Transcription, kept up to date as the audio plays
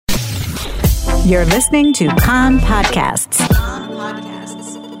You're listening to Kan Podcasts.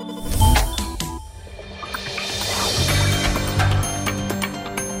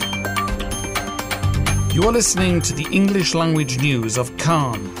 You are listening to the English language news of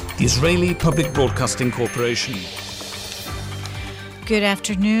Kan, the Israeli Public Broadcasting Corporation. Good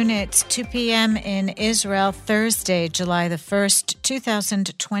afternoon. It's 2 p.m. in Israel, Thursday, July the 1st,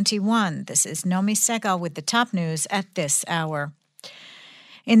 2021. This is Nomi Segal with the top news at this hour.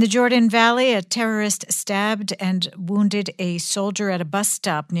 In the Jordan Valley, a terrorist stabbed and wounded a soldier at a bus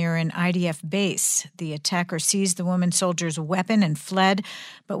stop near an IDF base. The attacker seized the woman soldier's weapon and fled,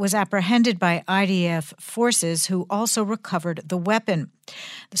 but was apprehended by IDF forces who also recovered the weapon.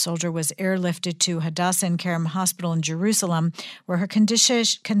 The soldier was airlifted to Hadassah and Kerem Hospital in Jerusalem, where her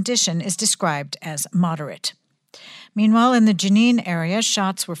condition is described as moderate. Meanwhile, in the Jenin area,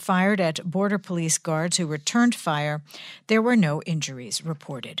 shots were fired at border police guards who returned fire. There were no injuries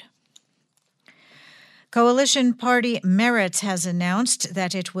reported. Coalition party Meretz has announced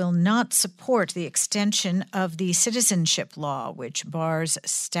that it will not support the extension of the citizenship law, which bars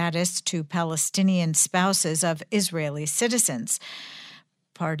status to Palestinian spouses of Israeli citizens.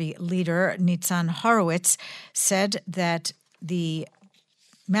 Party leader Nitzan Horowitz said that the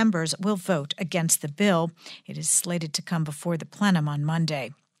members will vote against the bill. It is slated to come before the plenum on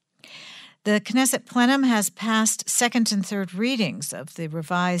Monday. The Knesset plenum has passed second and third readings of the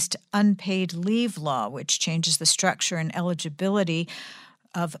revised unpaid leave law, which changes the structure and eligibility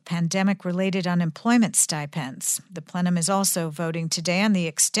of pandemic-related unemployment stipends. The plenum is also voting today on the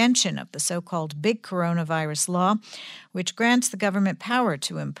extension of the so-called big coronavirus law, which grants the government power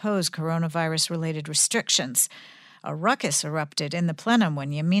to impose coronavirus-related restrictions. A ruckus erupted in the plenum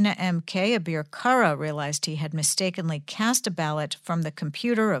when Yamina MK Abir Kara realized he had mistakenly cast a ballot from the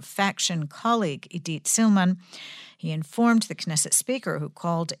computer of faction colleague Idit Silman. He informed the Knesset speaker, who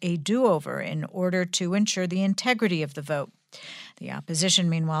called a do-over in order to ensure the integrity of the vote. The opposition,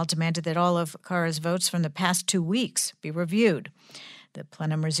 meanwhile, demanded that all of Kara's votes from the past 2 weeks be reviewed. The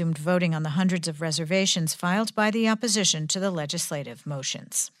plenum resumed voting on the hundreds of reservations filed by the opposition to the legislative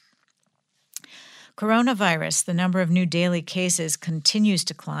motions. Coronavirus, the number of new daily cases continues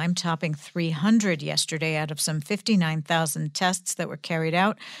to climb, topping 300 yesterday out of some 59,000 tests that were carried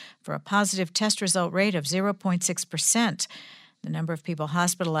out for a positive test result rate of 0.6%. The number of people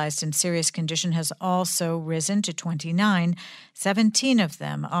hospitalized in serious condition has also risen to 29. 17 of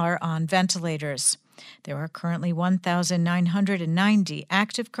them are on ventilators. There are currently 1,990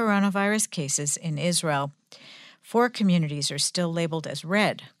 active coronavirus cases in Israel. 4 communities are still labeled as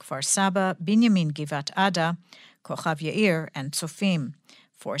red: Kfar Saba, Binyamin Givat Ada, Kochav Yair, and Tzofim.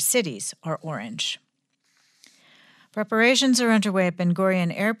 4 cities are orange. Preparations are underway at Ben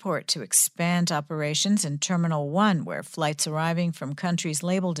Gurion Airport to expand operations in Terminal 1, where flights arriving from countries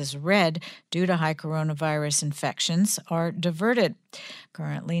labeled as red due to high coronavirus infections are diverted.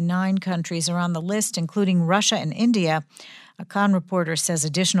 Currently, 9 countries are on the list, including Russia and India. A Kan reporter says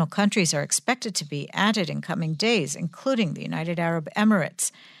additional countries are expected to be added in coming days, including the United Arab Emirates.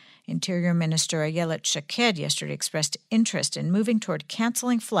 Interior Minister Ayelet Shaked yesterday expressed interest in moving toward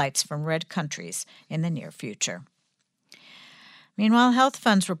canceling flights from red countries in the near future. Meanwhile, health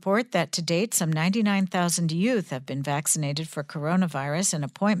funds report that to date, some 99,000 youth have been vaccinated for coronavirus, and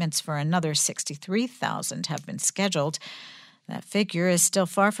appointments for another 63,000 have been scheduled. That figure is still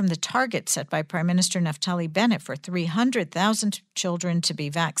far from the target set by Prime Minister Naftali Bennett for 300,000 children to be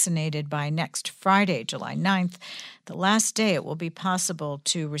vaccinated by next Friday, July 9th, the last day it will be possible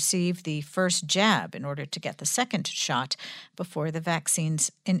to receive the first jab in order to get the second shot before the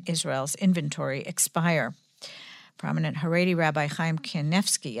vaccines in Israel's inventory expire. Prominent Haredi Rabbi Chaim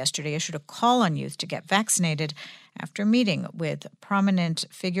Kanievsky yesterday issued a call on youth to get vaccinated after meeting with prominent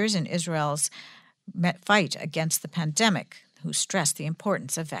figures in Israel's fight against the pandemic, who stressed the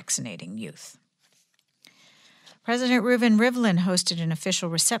importance of vaccinating youth. President Reuven Rivlin hosted an official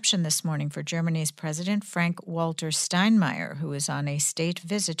reception this morning for Germany's President Frank-Walter Steinmeier, who is on a state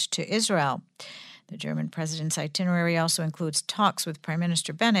visit to Israel. The German president's itinerary also includes talks with Prime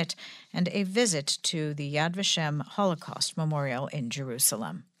Minister Bennett and a visit to the Yad Vashem Holocaust Memorial in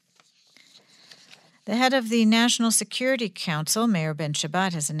Jerusalem. The head of the National Security Council, Meir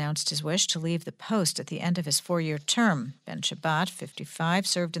Ben-Shabbat, has announced his wish to leave the post at the end of his 4-year term. Ben-Shabbat, 55,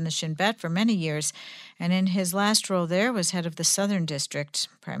 served in the Shin Bet for many years, and in his last role there was head of the Southern District.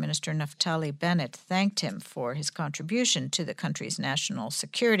 Prime Minister Naftali Bennett thanked him for his contribution to the country's national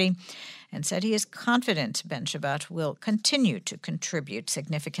security and said he is confident Ben-Shabbat will continue to contribute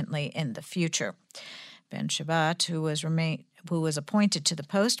significantly in the future. Ben-Shabbat, who was appointed to the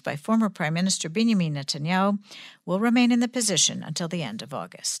post by former Prime Minister Benjamin Netanyahu, will remain in the position until the end of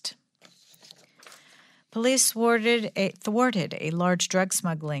August. Police thwarted a large drug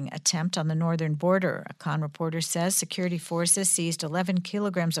smuggling attempt on the northern border. A Khan reporter says security forces seized 11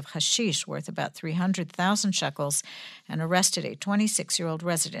 kilograms of hashish worth about 300,000 shekels and arrested a 26-year-old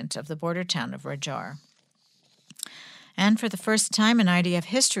resident of the border town of Rajar. And for the first time in IDF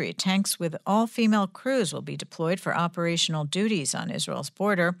history, tanks with all-female crews will be deployed for operational duties on Israel's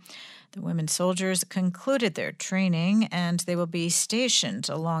border. The women soldiers concluded their training, and they will be stationed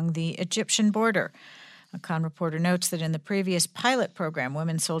along the Egyptian border. A Khan reporter notes that in the previous pilot program,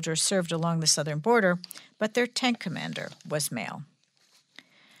 women soldiers served along the southern border, but their tank commander was male.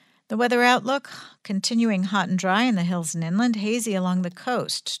 The weather outlook, continuing hot and dry in the hills and inland, hazy along the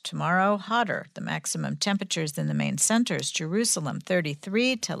coast. Tomorrow, hotter. The maximum temperatures in the main centers: Jerusalem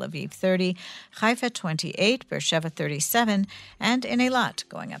 33, Tel Aviv 30, Haifa 28, Beersheba 37, and in Eilat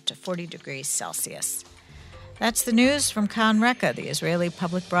going up to 40 degrees Celsius. That's the news from Khan Reka, the Israeli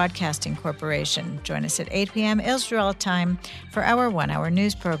Public Broadcasting Corporation. Join us at 8 p.m. Israel time for our one-hour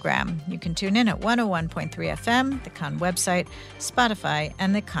news program. You can tune in at 101.3 FM, the Khan website, Spotify,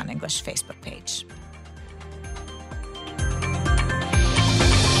 and the Khan English Facebook page.